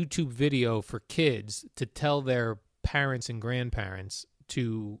do a YouTube video for kids to tell their parents and grandparents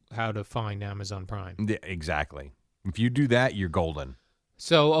to how to find Amazon Prime. Yeah, exactly. If you do that, you're golden.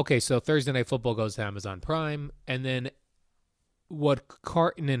 So, okay, so Thursday Night Football goes to Amazon Prime, and then what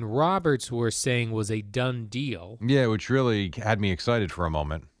Carton and Roberts were saying was a done deal Yeah, which really had me excited for a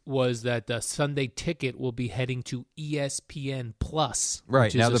moment. was that the Sunday Ticket will be heading to ESPN Plus, Right,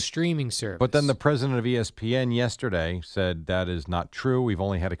 which is now a streaming service. But then the president of ESPN yesterday said that is not true. We've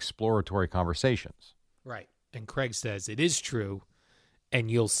only had exploratory conversations. Right, and Craig says it is true, and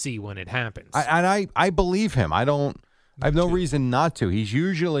you'll see when it happens. I believe him. I have no reason not to. He's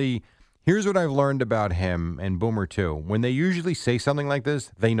usually, here's what I've learned about him and Boomer too. When they usually say something like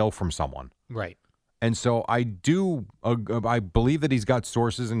this, they know from someone. Right. And so I believe that he's got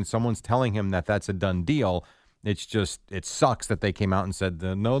sources and someone's telling him that that's a done deal. It's just, it sucks that they came out and said,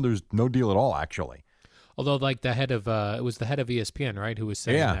 no, there's no deal at all, actually. Although, like the head of, it was the head of ESPN, right, who was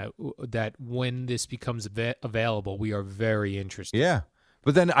saying that when this becomes available, we are very interested. Yeah.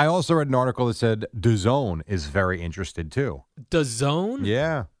 But then I also read an article that said DAZN is very interested too. DAZN?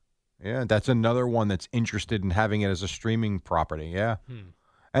 Yeah. Yeah, that's another one that's interested in having it as a streaming property. Yeah.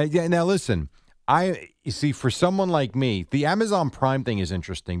 Yeah. Now, listen, you see, for someone like me, the Amazon Prime thing is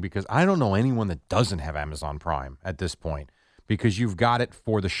interesting because I don't know anyone that doesn't have Amazon Prime at this point. because you've got it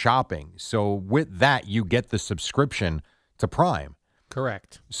for the shopping. So with that, you get the subscription to Prime.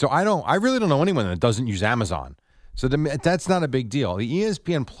 Correct. So I really don't know anyone that doesn't use Amazon. So that's not a big deal. The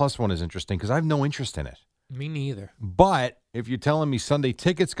ESPN Plus one is interesting because I have no interest in it. Me neither. But if you're telling me Sunday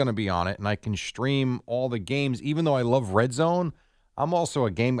Ticket's going to be on it and I can stream all the games, even though I love Red Zone, I'm also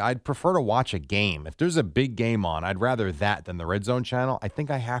I'd prefer to watch a game. If there's a big game on, I'd rather that than the Red Zone channel. I think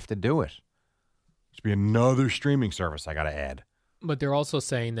I have to do it. Should be another streaming service I got to add. But they're also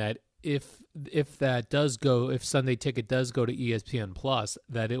saying that if that does go, if Sunday Ticket does go to ESPN Plus,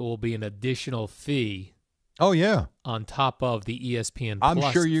 that it will be an additional fee. Oh, yeah. On top of the ESPN Plus.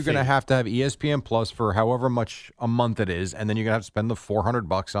 I'm sure you're going to have ESPN Plus for however much a month it is, and then you're going to have to spend the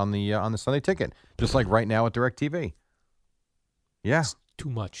 $400 on the Sunday Ticket, just like right now at DirecTV. Yeah. It's too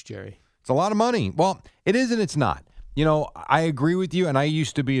much, Jerry. It's a lot of money. Well, it is and it's not. You know, I agree with you, and I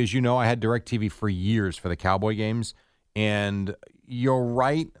used to be, as you know, I had DirecTV for years for the Cowboy games, and you're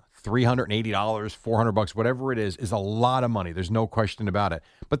right, $380, $400, whatever it is a lot of money. There's no question about it.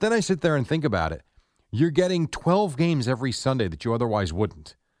 But then I sit there and think about it. You're getting 12 games every Sunday that you otherwise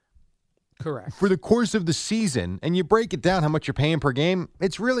wouldn't. Correct. For the course of the season, and you break it down how much you're paying per game,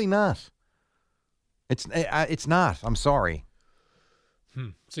 it's really not. It's not. I'm sorry.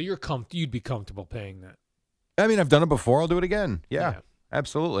 So you'd be comfortable paying that? I mean, I've done it before. I'll do it again. Yeah,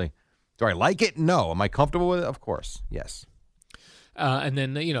 absolutely. Do I like it? No. Am I comfortable with it? Of course. Yes. And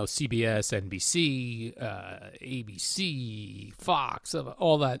then, CBS, NBC, ABC, Fox,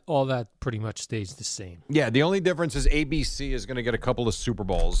 all that pretty much stays the same. Yeah, the only difference is ABC is going to get a couple of Super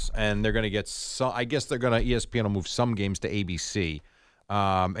Bowls, and they're going to get ESPN will move some games to ABC,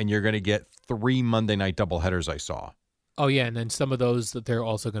 and you're going to get 3 Monday night doubleheaders I saw. Oh, yeah, and then some of those that they're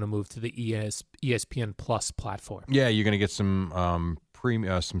also going to move to the ESPN Plus platform. Yeah, you're going to get some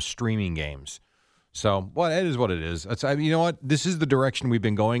streaming games. So, well, it is what it is. You know what? This is the direction we've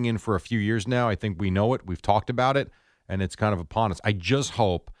been going in for a few years now. I think we know it. We've talked about it, and it's kind of upon us. I just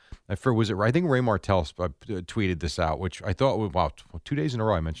hope. I think Ray Martell tweeted this out, which I thought, wow, 2 days in a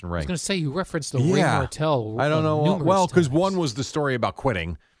row I mentioned Ray. I was going to say, you referenced the Ray Martell. I don't know. Well, because one was the story about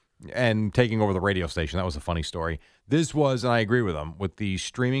quitting and taking over the radio station. That was a funny story. This was, and I agree with him, with the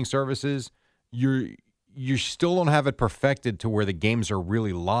streaming services, you still don't have it perfected to where the games are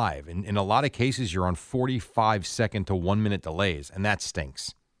really live. In a lot of cases, you're on 45-second to 1 minute delays, and that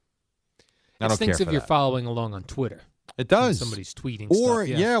stinks. It stinks if you're following along on Twitter. It does. Somebody's tweeting or,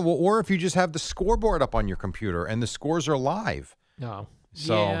 stuff. Or if you just have the scoreboard up on your computer and the scores are live. No.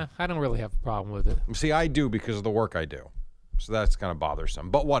 So, yeah, I don't really have a problem with it. See, I do because of the work I do. So that's kind of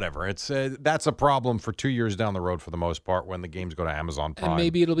bothersome. But whatever. It's that's a problem for 2 years down the road for the most part when the games go to Amazon Prime. And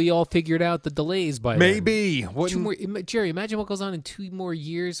maybe it'll be all figured out, the delays by maybe. then. Jerry, imagine what goes on in 2 more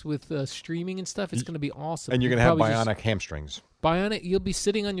years with streaming and stuff. It's going to be awesome. And you're going to have bionic hamstrings. You'll be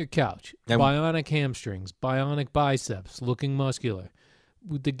sitting on your couch. Bionic hamstrings, bionic biceps, looking muscular.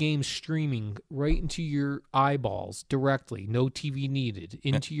 With the game streaming right into your eyeballs directly. No TV needed.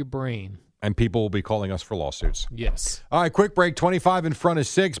 Into your brain. And people will be calling us for lawsuits. Yes. All right, quick break. 25 in front of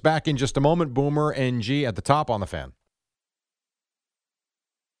 6. Back in just a moment. Boomer and G at the top on the Fan.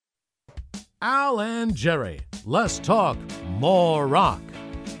 Al and Jerry. Less talk, more rock.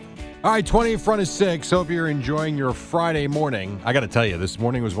 All right, 20 in front of 6. Hope you're enjoying your Friday morning. I got to tell you, this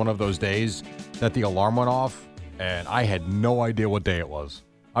morning was one of those days that the alarm went off, and I had no idea what day it was.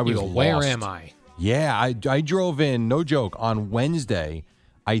 I was lost. Where am I? Yeah, I drove in, no joke, on Wednesday.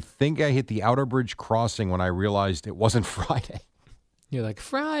 I think I hit the Outer Bridge crossing when I realized it wasn't Friday. You're like,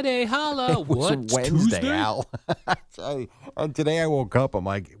 Friday, holla. It was Wednesday, Tuesday? Al. And today I woke up, I'm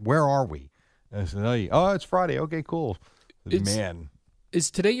like, where are we? I said, oh, it's Friday. Okay, cool. Man. Is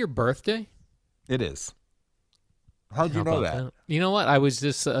today your birthday? It is. How'd you know that? You know what? I was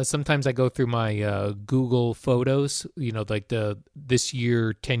just sometimes I go through my Google photos, like this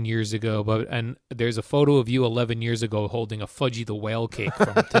year, 10 years ago, and there's a photo of you 11 years ago holding a Fudgy the Whale cake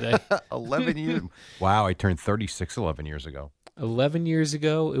from today. 11 years? Wow, I turned 36 11 years ago. 11 years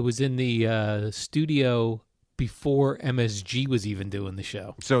ago, it was in the studio before MSG was even doing the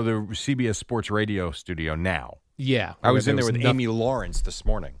show. So the CBS Sports Radio studio now. Yeah. I was in there with Amy Lawrence this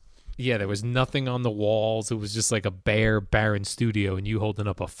morning. Yeah, there was nothing on the walls. It was just like a barren studio, and you holding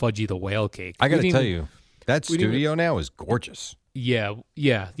up a Fudgy the Whale cake. I got to tell you, that studio now is gorgeous. Yeah.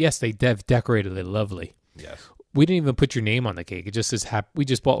 Yes, they decorated it lovely. Yes. We didn't even put your name on the cake. It just says we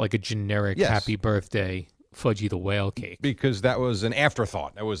just bought like a generic happy birthday Fudgy the Whale cake. Because that was an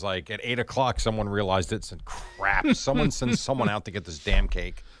afterthought. It was like at 8 o'clock, someone realized it, said, crap, someone sends someone out to get this damn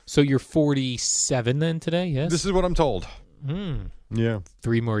cake. So you're 47 then today, yes? This is what I'm told. Yeah.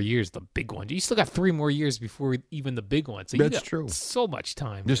 3 more years, the big one. You still got 3 more years before even the big one. So you That's got true. so much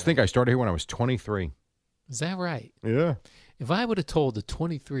time. Just think I started here when I was 23. Is that right? Yeah. If I would have told a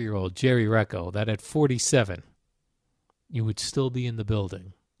 23-year-old Jerry Recco that at 47 you would still be in the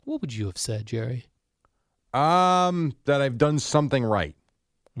building, what would you have said, Jerry? That I've done something right.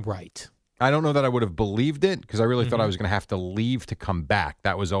 Right. I don't know that I would have believed it because I really thought I was going to have to leave to come back.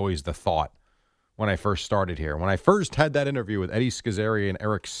 That was always the thought when I first started here. When I first had that interview with Eddie Scazzeri and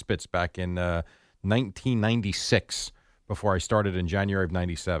Eric Spitz back in 1996, before I started in January of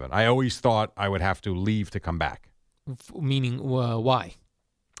 97, I always thought I would have to leave to come back. Meaning, why?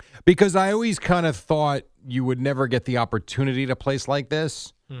 Because I always kind of thought you would never get the opportunity at a place like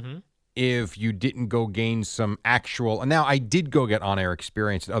this if you didn't go gain some actual. And now I did go get on-air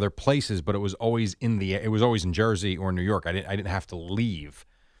experience at other places, but it was always in Jersey or New York. I didn't have to leave.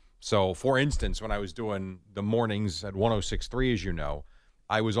 So, for instance, when I was doing the mornings at 106.3, as you know,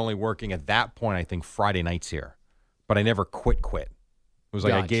 I was only working at that point, I think, Friday nights here. But I never quit. It was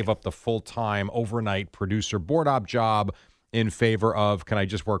like I gave up the full-time overnight producer board op job in favor of, can I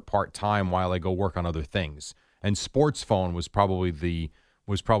just work part-time while I go work on other things? And Sports Phone was probably the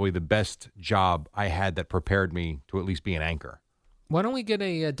best job I had that prepared me to at least be an anchor. Why don't we get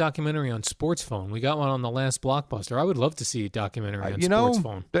a documentary on Sports Phone? We got one on the last Blockbuster. I would love to see a documentary on Sports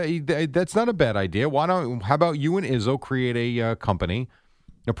Phone. That's not a bad idea. How about you and Izzo create a company,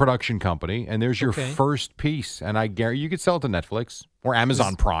 a production company, and there's your first piece, and I guarantee you could sell it to Netflix or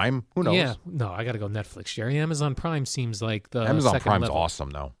Amazon Prime. Who knows? Yeah, no, I got to go Netflix, Jerry. Amazon Prime seems like the Amazon second Prime's level.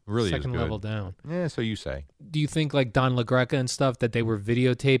 awesome, though. It really second is good. level down. Yeah, so you say. Do you think like Don LaGreca and stuff that they were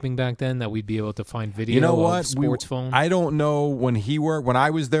videotaping back then that we'd be able to find video of Sports Phone? I don't know when he worked. When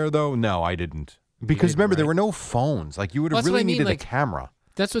I was there, though, no, I didn't. Because remember, there were no phones. Like you would have really needed a camera.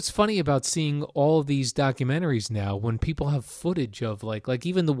 That's what's funny about seeing all of these documentaries now when people have footage of like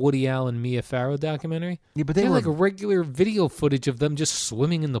even the Woody Allen Mia Farrow documentary. Yeah, but they they had were like a regular video footage of them just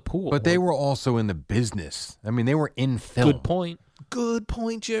swimming in the pool. But they were also in the business. I mean, they were in film. Good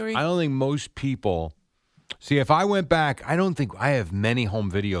point, Jerry. I don't think most people see. If I went back, I don't think I have many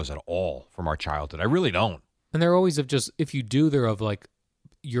home videos at all from our childhood. I really don't. And they're always of just, if you do, they're of like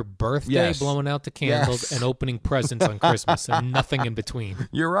your birthday, blowing out the candles, and opening presents on Christmas, and nothing in between.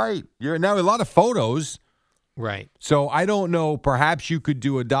 You're right. You're now a lot of photos. Right. So I don't know. Perhaps you could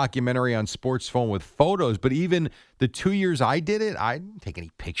do a documentary on Sports Phone with photos, but even the 2 years I did it, I didn't take any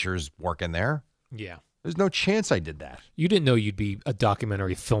pictures working there. Yeah. There's no chance I did that. You didn't know you'd be a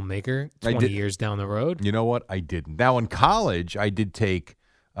documentary filmmaker 20 years down the road? You know what? I didn't. Now, in college, I did take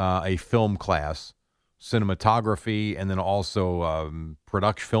a film class, cinematography, and then also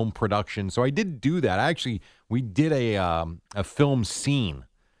film production. So I did do that. We did a film scene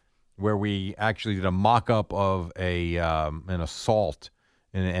where we actually did a mock-up of an assault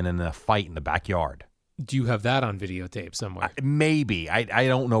and in a fight in the backyard. Do you have that on videotape somewhere? Maybe. I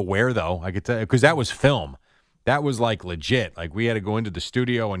don't know where, though. I could tell you, because that was film. That was like legit. Like we had to go into the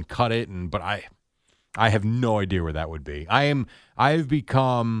studio and cut it, but I have no idea where that would be. I've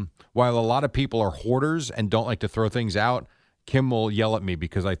become, while a lot of people are hoarders and don't like to throw things out, Kim will yell at me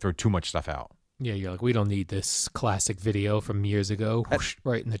because I throw too much stuff out. Yeah, you're like, we don't need this classic video from years ago. Whoosh,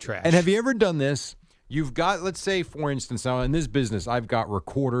 right in the trash. And have you ever done this? You've got, let's say, for instance, now in this business, I've got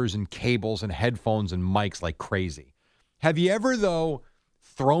recorders and cables and headphones and mics like crazy. Have you ever, though,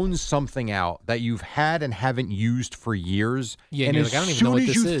 thrown something out that you've had and haven't used for years? Yeah, and you're as like, I don't even know what soon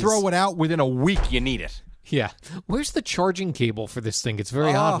as this you is. throw it out, within a week, you need it. Yeah. Where's the charging cable for this thing? It's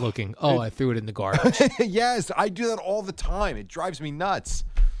very odd looking. I threw it in the garbage. Yes, I do that all the time. It drives me nuts.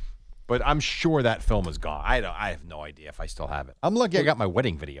 But I'm sure that film is gone. I have no idea if I still have it. I'm lucky I got my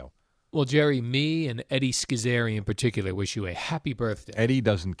wedding video. Well, Jerry, me and Eddie Scazzeri in particular wish you a happy birthday. Eddie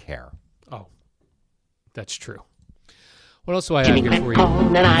doesn't care. Oh, that's true. What else do I have here for you?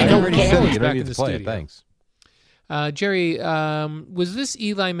 I already said it. You don't Back need in to the play it. studio. Thanks. Jerry, was this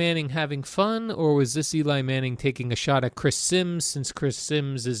Eli Manning having fun, or was this Eli Manning taking a shot at Chris Sims, since Chris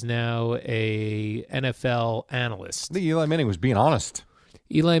Sims is now a NFL analyst? I think Eli Manning was being honest.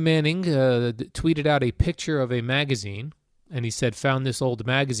 Eli Manning tweeted out a picture of a magazine, and he said, found this old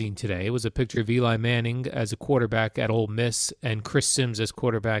magazine today. It was a picture of Eli Manning as a quarterback at Ole Miss and Chris Sims as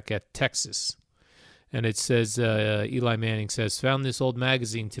quarterback at Texas. And it says, Eli Manning says, found this old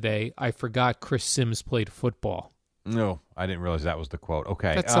magazine today. I forgot Chris Sims played football. No, I didn't realize that was the quote.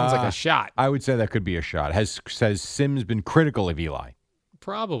 Okay. That sounds like a shot. I would say that could be a shot. Has Sims been critical of Eli?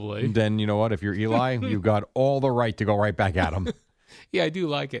 Probably. Then you know what? If you're Eli, you've got all the right to go right back at him. Yeah, I do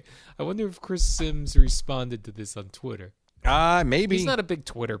like it. I wonder if Chris Sims responded to this on Twitter. Maybe. He's not a big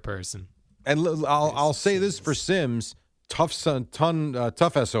Twitter person. And I'll say this for Sims. tough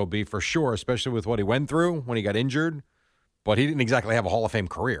SOB for sure, especially with what he went through when he got injured. But he didn't exactly have a Hall of Fame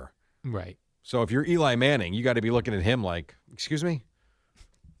career. Right. So if you're Eli Manning, you got to be looking at him like, excuse me?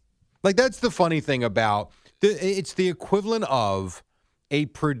 Like, that's the funny thing about it's the equivalent of a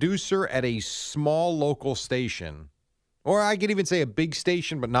producer at a small local station, or I could even say a big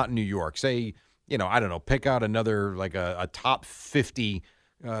station, but not in New York. Say, I don't know, pick out another, like a top 50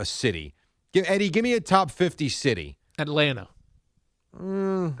 city. Eddie, give me a top 50 city. Atlanta.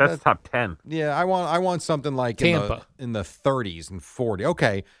 That's top 10. Yeah, I want something like Tampa. in the 30s and 40.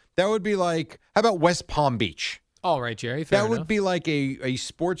 Okay, that would be like, how about West Palm Beach? All right, Jerry. Fair that enough. would be like a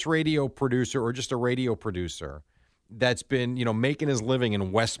sports radio producer or just a radio producer that's been, making his living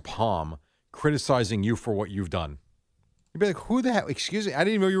in West Palm, criticizing you for what you've done. You'd be like, who the hell? Excuse me, I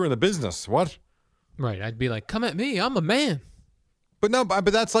didn't even know you were in the business. What? Right. I'd be like, come at me. I'm a man. But no, but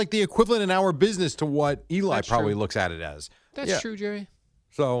that's like the equivalent in our business to what Eli That's probably true. looks at it as. That's true, Jerry.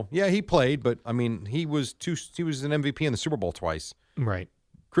 So, yeah, he played, but, I mean, he was an MVP in the Super Bowl twice. Right.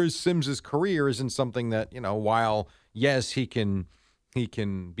 Chris Sims' career isn't something that, while, yes, he can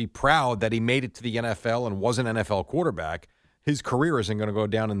be proud that he made it to the NFL and was an NFL quarterback, his career isn't going to go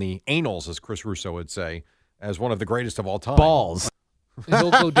down in the annals, as Chris Russo would say, as one of the greatest of all time. Balls.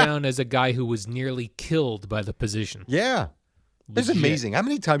 He'll go down as a guy who was nearly killed by the position. Yeah. It's Legit. amazing. How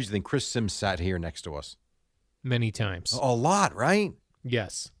many times do you think Chris Sims sat here next to us? Many times. A lot, right?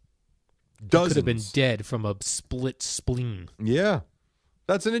 Yes. Dozens. Could have been dead from a split spleen. Yeah.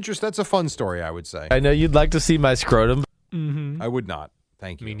 That's a fun story, I would say. I know you'd like to see my scrotum. Mm-hmm. I would not.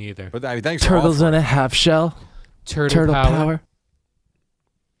 Thank you. Me neither. But I mean, thanks Turtles for in a half shell. Turtle power.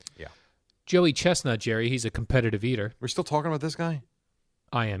 Yeah. Joey Chestnut, Jerry, he's a competitive eater. We're still talking about this guy?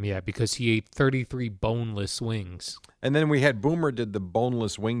 I am, yeah, because he ate 33 boneless wings. And then we had Boomer did the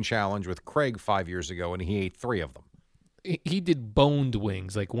boneless wing challenge with Craig 5 years ago, and he ate 3 of them. He did boned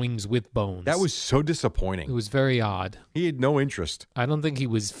wings, like wings with bones. That was so disappointing. It was very odd. He had no interest. I don't think he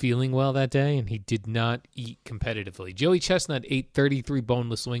was feeling well that day, and he did not eat competitively. Joey Chestnut ate 33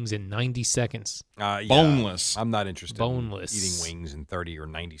 boneless wings in 90 seconds. Yeah, Boneless. I'm not interested Boneless. in eating wings in 30 or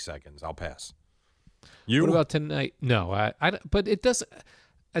 90 seconds. I'll pass. You? What about tonight? No, I but it does.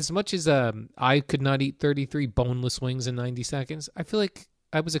 As much as I could not eat 33 boneless wings in 90 seconds, I feel like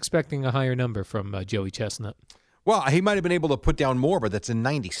I was expecting a higher number from Joey Chestnut. Well, he might have been able to put down more, but that's in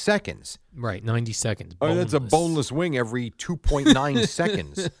 90 seconds. Right, 90 seconds. Oh, that's a boneless wing every 2.9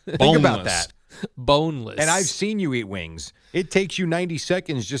 seconds. Think about that. Boneless. And I've seen you eat wings. It takes you 90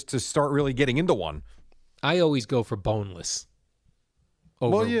 seconds just to start really getting into one. I always go for boneless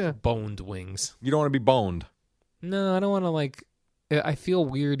over boned wings. You don't want to be boned. No, I don't want to I feel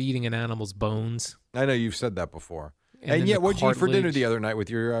weird eating an animal's bones. I know you've said that before. And And then yet, the what'd you eat for dinner cartilage. the other night with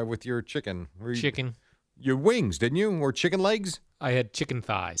your chicken? Chicken. Your wings, didn't you? Or chicken legs? I had chicken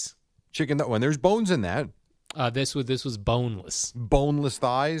thighs. When there's bones in that. This was boneless. Boneless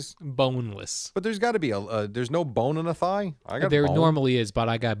thighs? Boneless. But there's got to be there's no bone in a thigh? I got There bone. normally is, but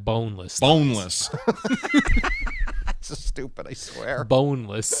I got boneless. Boneless. That's so stupid, I swear.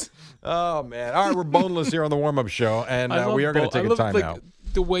 Boneless. Oh, man. All right, we're boneless here on the warm-up show, and I love we are going to take a time out.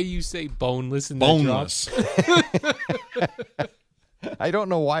 The way you say boneless in Boneless. that drop. I don't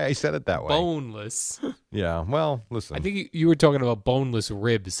know why I said it that way. Boneless. Yeah, well, listen. I think you were talking about boneless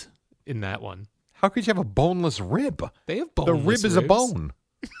ribs in that one. How could you have a boneless rib? They have The boneless rib is a ribs. bone.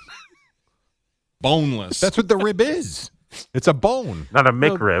 Boneless. That's what the rib is. It's a bone. Not a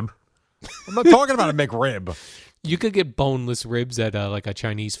McRib. I'm not talking about a McRib. You could get boneless ribs at like a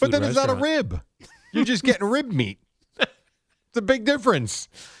Chinese food But then it's not a restaurant. rib. You're just getting rib meat. It's a big difference.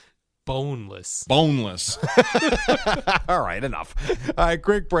 Boneless. Boneless. All right, enough. All right,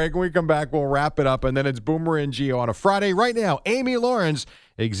 quick break. When we come back, we'll wrap it up, and then it's Boomer and Gio on a Friday. Right now, Amy Lawrence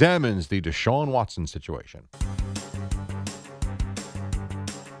examines the Deshaun Watson situation.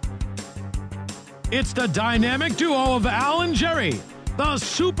 It's the dynamic duo of Al and Jerry, the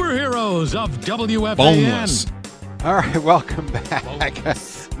superheroes of WFAN. Boneless. All right, welcome back.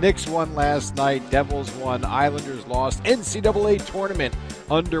 Knicks won last night. Devils won. Islanders lost. NCAA tournament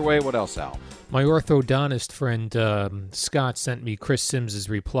underway. What else, Al? My orthodontist friend Scott sent me Chris Sims's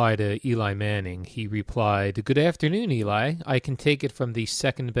reply to Eli Manning. He replied, "Good afternoon, Eli. I can take it from the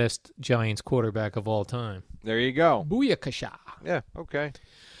second best Giants quarterback of all time." There you go. Booyakasha. Yeah, okay.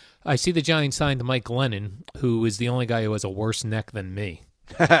 I see the Giants signed Mike Glennon, who is the only guy who has a worse neck than me.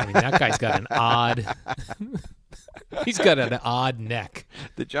 I mean, that guy's got an odd... He's got an odd neck.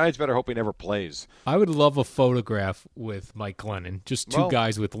 The Giants better hope he never plays. I would love a photograph with Mike Glennon. Just two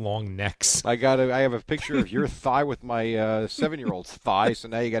guys with long necks. I have a picture of your thigh with my 7-year-old's thigh, so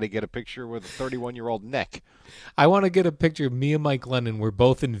now you got to get a picture with a 31-year-old neck. I want to get a picture of me and Mike Glennon. We're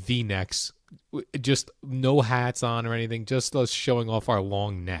both in V-necks. Just no hats on or anything. Just us showing off our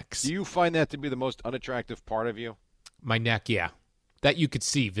long necks. Do you find that to be the most unattractive part of you? My neck, yeah. That you could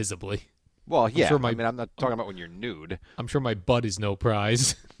see visibly. Well, yeah. Sure I'm not talking about when you're nude. I'm sure my butt is no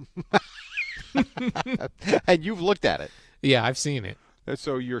prize. And you've looked at it. Yeah, I've seen it.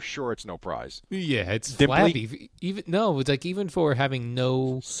 So you're sure it's no prize? Yeah, it's flabby. It's like even for having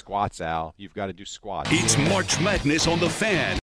no squats, Al, you've got to do squats. It's March Madness on the Fan.